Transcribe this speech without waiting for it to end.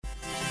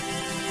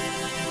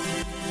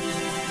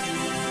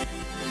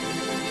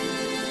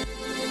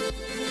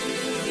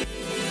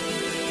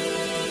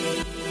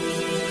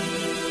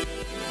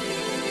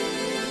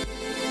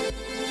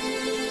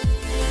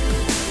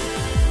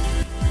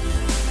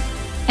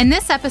In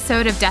this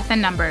episode of Death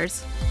and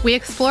Numbers, we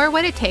explore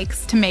what it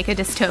takes to make a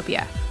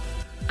dystopia.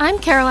 I'm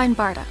Caroline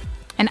Barta.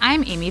 And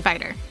I'm Amy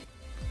Viter.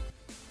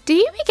 Do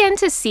you begin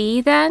to see,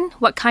 then,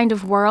 what kind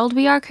of world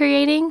we are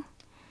creating?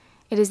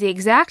 It is the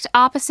exact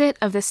opposite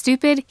of the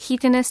stupid,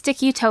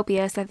 hedonistic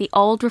utopias that the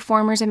old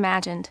reformers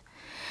imagined.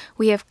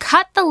 We have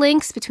cut the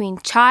links between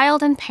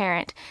child and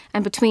parent,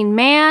 and between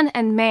man,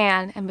 and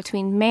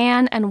between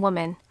man and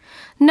woman.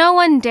 No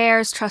one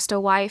dares trust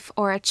a wife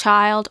or a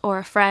child or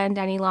a friend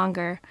any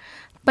longer.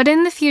 But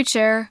in the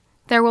future,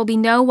 there will be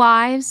no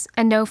wives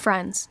and no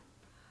friends.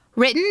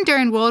 Written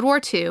during World War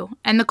II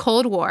and the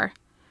Cold War,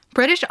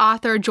 British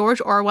author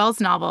George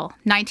Orwell's novel,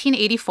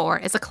 1984,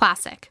 is a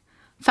classic,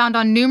 found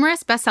on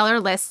numerous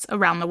bestseller lists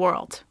around the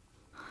world.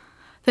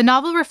 The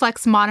novel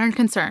reflects modern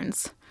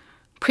concerns,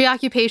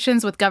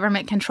 preoccupations with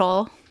government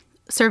control,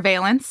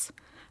 surveillance,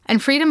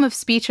 and freedom of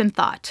speech and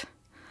thought.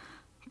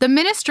 The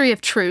Ministry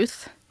of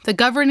Truth, the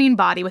governing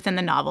body within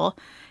the novel,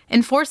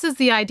 enforces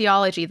the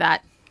ideology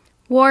that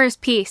war is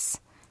peace,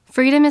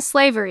 freedom is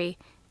slavery,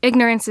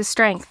 ignorance is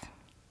strength.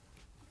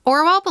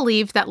 Orwell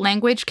believed that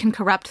language can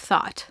corrupt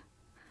thought,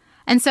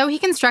 and so he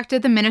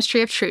constructed the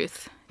Ministry of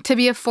Truth to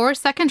be a force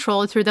that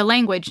controlled through the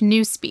language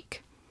news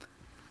speak.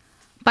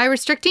 By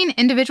restricting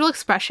individual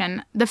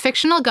expression, the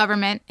fictional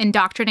government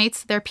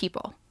indoctrinates their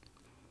people.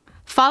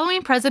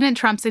 Following President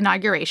Trump's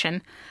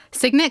inauguration,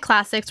 Signet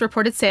Classics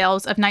reported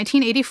sales of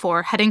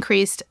 1984 had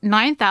increased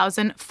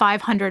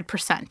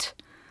 9,500%.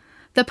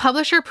 The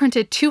publisher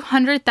printed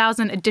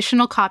 200,000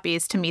 additional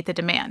copies to meet the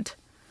demand.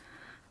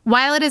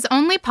 While it is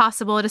only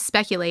possible to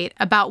speculate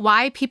about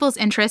why people's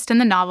interest in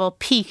the novel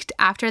peaked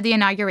after the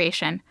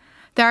inauguration,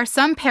 there are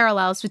some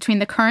parallels between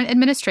the current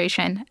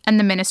administration and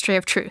the Ministry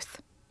of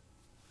Truth.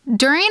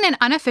 During an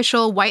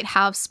unofficial White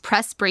House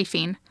press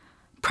briefing,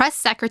 Press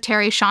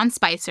Secretary Sean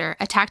Spicer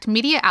attacked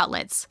media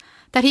outlets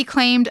that he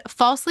claimed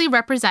falsely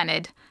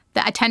represented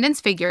the attendance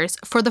figures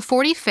for the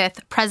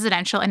 45th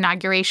presidential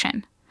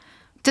inauguration,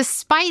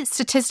 despite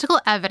statistical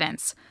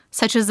evidence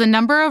such as the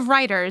number of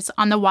writers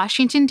on the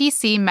Washington,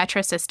 D.C.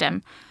 metro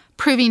system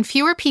proving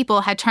fewer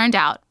people had turned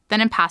out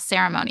than in past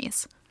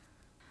ceremonies.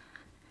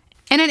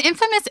 In an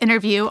infamous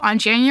interview on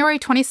January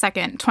 22,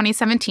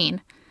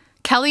 2017,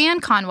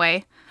 Kellyanne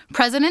Conway,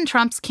 President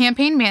Trump's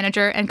campaign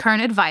manager and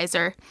current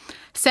advisor,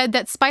 said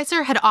that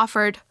Spicer had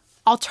offered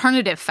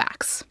alternative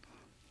facts.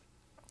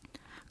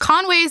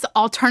 Conway's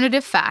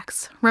alternative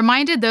facts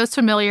reminded those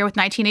familiar with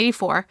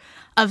 1984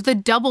 of the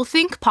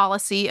doublethink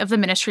policy of the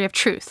Ministry of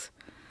Truth.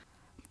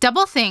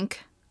 Doublethink,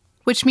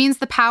 which means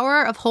the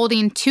power of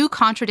holding two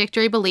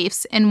contradictory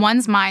beliefs in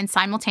one's mind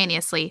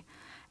simultaneously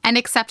and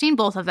accepting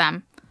both of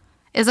them,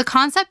 is a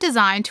concept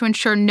designed to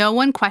ensure no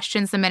one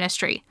questions the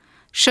ministry,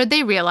 should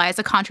they realize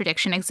a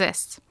contradiction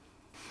exists.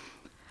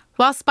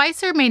 While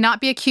Spicer may not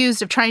be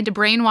accused of trying to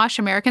brainwash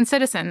American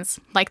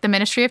citizens, like the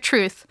Ministry of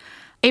Truth,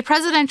 a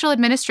presidential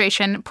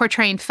administration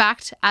portraying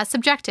fact as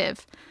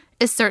subjective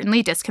is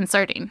certainly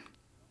disconcerting.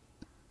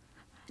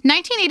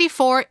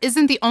 1984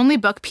 isn't the only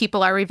book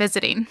people are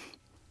revisiting.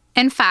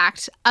 In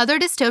fact, other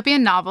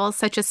dystopian novels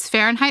such as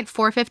Fahrenheit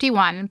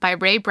 451 by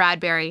Ray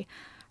Bradbury,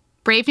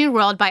 Brave New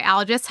World by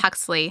Aldous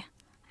Huxley,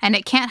 and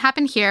It Can't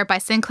Happen Here by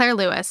Sinclair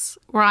Lewis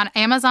were on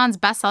Amazon's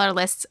bestseller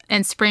lists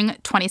in spring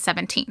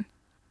 2017.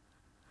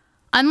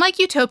 Unlike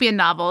utopian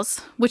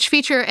novels, which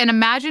feature an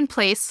imagined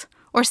place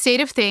or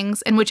state of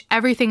things in which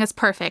everything is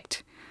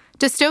perfect,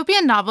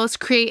 dystopian novels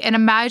create an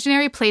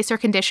imaginary place or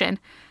condition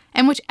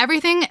in which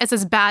everything is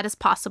as bad as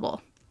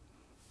possible.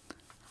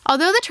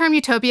 Although the term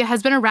utopia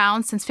has been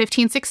around since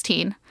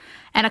 1516,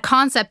 and a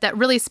concept that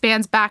really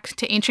spans back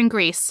to ancient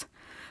Greece,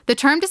 the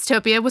term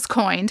dystopia was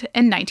coined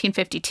in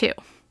 1952.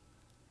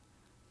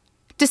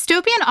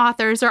 Dystopian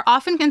authors are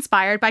often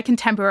inspired by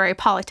contemporary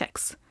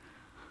politics.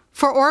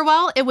 For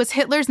Orwell, it was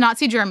Hitler's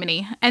Nazi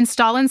Germany and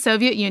Stalin's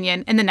Soviet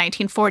Union in the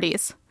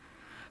 1940s.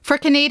 For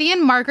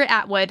Canadian Margaret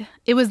Atwood,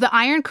 it was the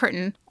Iron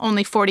Curtain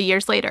only 40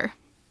 years later.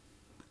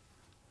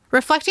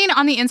 Reflecting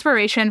on the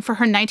inspiration for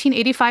her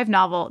 1985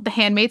 novel, The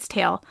Handmaid's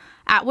Tale,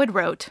 Atwood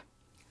wrote,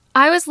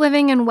 I was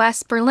living in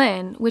West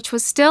Berlin, which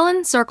was still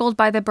encircled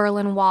by the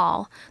Berlin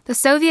Wall. The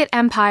Soviet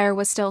Empire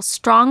was still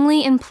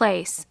strongly in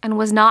place and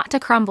was not to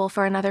crumble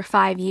for another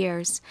 5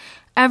 years.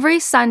 Every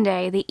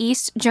Sunday, the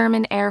East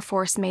German Air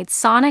Force made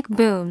sonic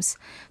booms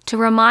to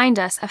remind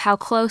us of how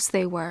close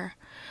they were.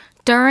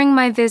 During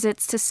my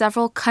visits to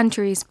several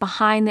countries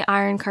behind the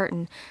Iron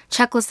Curtain,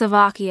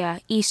 Czechoslovakia,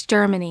 East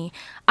Germany,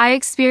 I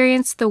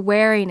experienced the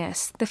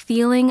wariness, the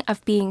feeling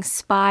of being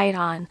spied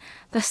on,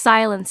 the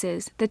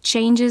silences, the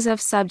changes of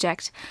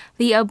subject,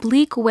 the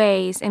oblique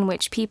ways in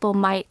which people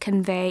might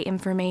convey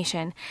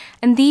information,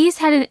 and these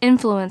had an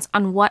influence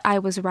on what I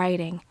was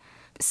writing.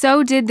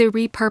 So did the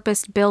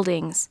repurposed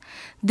buildings.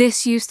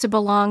 This used to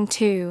belong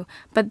to,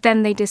 but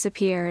then they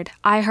disappeared.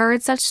 I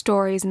heard such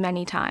stories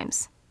many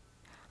times.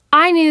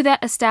 I knew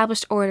that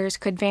established orders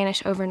could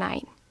vanish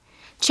overnight.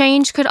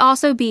 Change could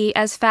also be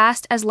as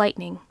fast as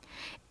lightning.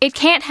 It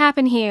can't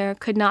happen here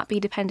could not be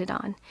depended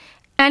on.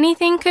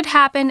 Anything could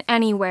happen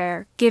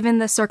anywhere, given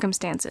the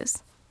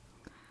circumstances.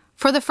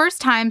 For the first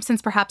time since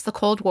perhaps the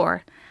Cold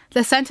War,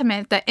 the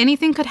sentiment that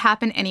anything could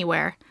happen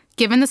anywhere,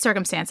 given the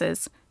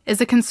circumstances, is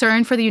a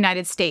concern for the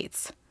United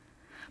States.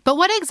 But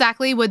what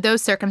exactly would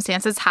those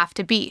circumstances have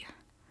to be?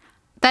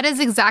 That is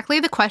exactly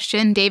the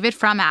question David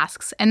Frum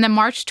asks in the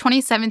March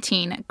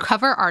 2017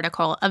 cover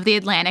article of The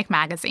Atlantic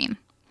magazine.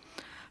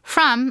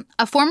 Frum,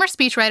 a former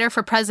speechwriter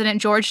for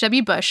President George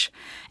W. Bush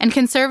and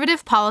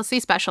conservative policy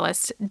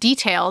specialist,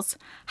 details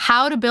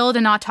how to build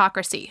an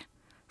autocracy,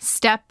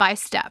 step by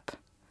step.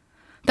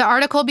 The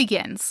article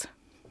begins.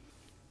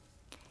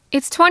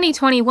 It's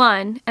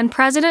 2021, and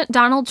President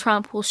Donald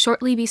Trump will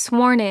shortly be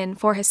sworn in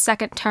for his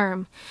second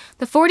term.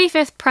 The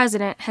 45th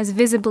president has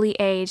visibly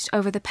aged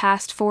over the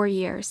past 4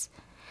 years.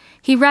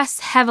 He rests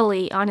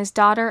heavily on his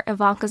daughter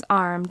Ivanka's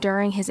arm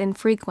during his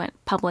infrequent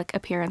public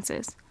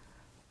appearances.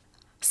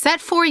 Set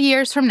 4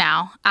 years from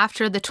now,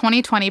 after the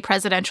 2020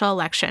 presidential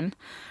election,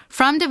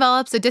 Frum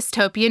develops a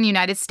dystopian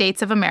United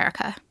States of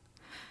America.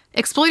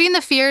 Exploiting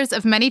the fears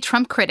of many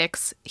Trump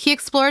critics, he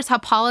explores how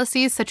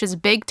policies such as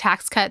big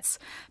tax cuts,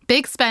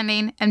 big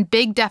spending, and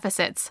big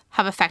deficits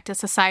have affected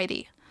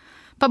society.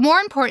 But more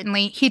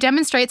importantly, he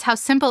demonstrates how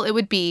simple it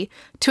would be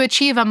to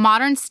achieve a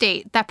modern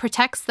state that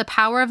protects the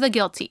power of the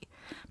guilty,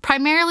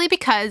 primarily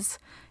because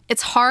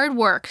it's hard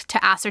work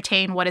to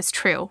ascertain what is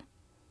true.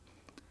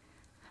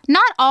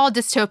 Not all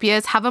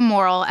dystopias have a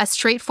moral as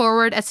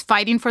straightforward as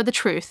fighting for the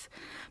truth,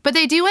 but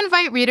they do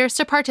invite readers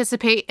to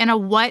participate in a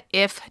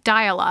what-if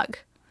dialogue.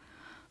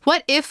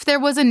 What if there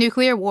was a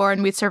nuclear war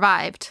and we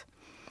survived?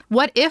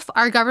 What if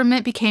our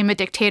government became a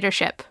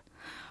dictatorship?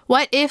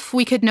 What if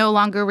we could no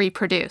longer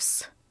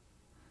reproduce?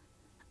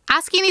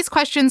 Asking these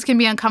questions can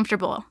be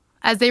uncomfortable,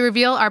 as they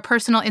reveal our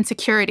personal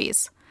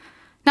insecurities.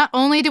 Not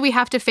only do we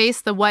have to face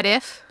the what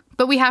if,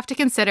 but we have to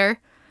consider,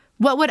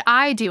 what would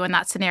I do in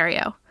that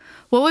scenario?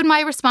 What would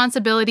my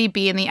responsibility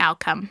be in the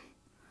outcome?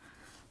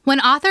 When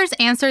authors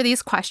answer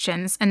these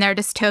questions in their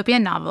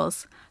dystopian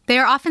novels, they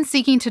are often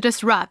seeking to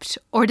disrupt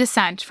or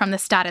dissent from the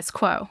status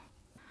quo.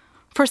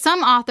 For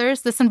some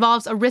authors, this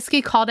involves a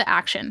risky call to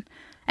action,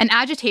 an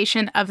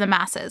agitation of the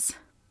masses.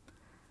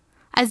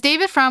 As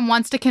David Frum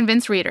wants to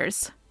convince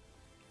readers,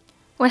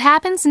 what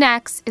happens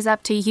next is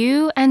up to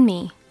you and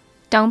me.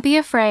 Don't be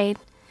afraid.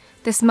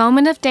 This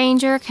moment of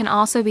danger can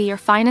also be your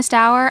finest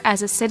hour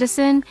as a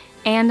citizen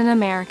and an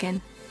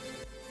American.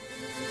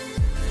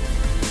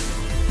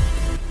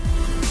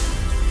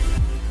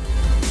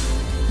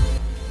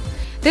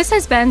 This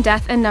has been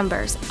Death and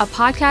Numbers, a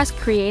podcast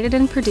created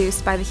and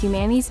produced by the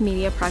Humanities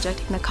Media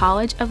Project in the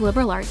College of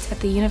Liberal Arts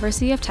at the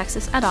University of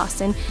Texas at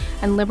Austin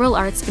and Liberal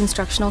Arts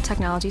Instructional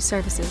Technology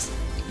Services.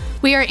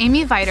 We are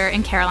Amy Viter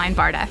and Caroline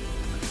Barta.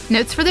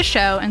 Notes for the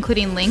show,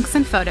 including links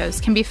and photos,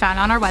 can be found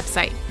on our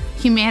website,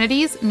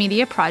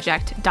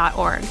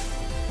 humanitiesmediaproject.org.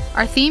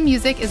 Our theme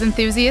music is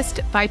Enthusiast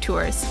by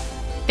Tours.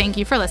 Thank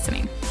you for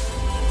listening.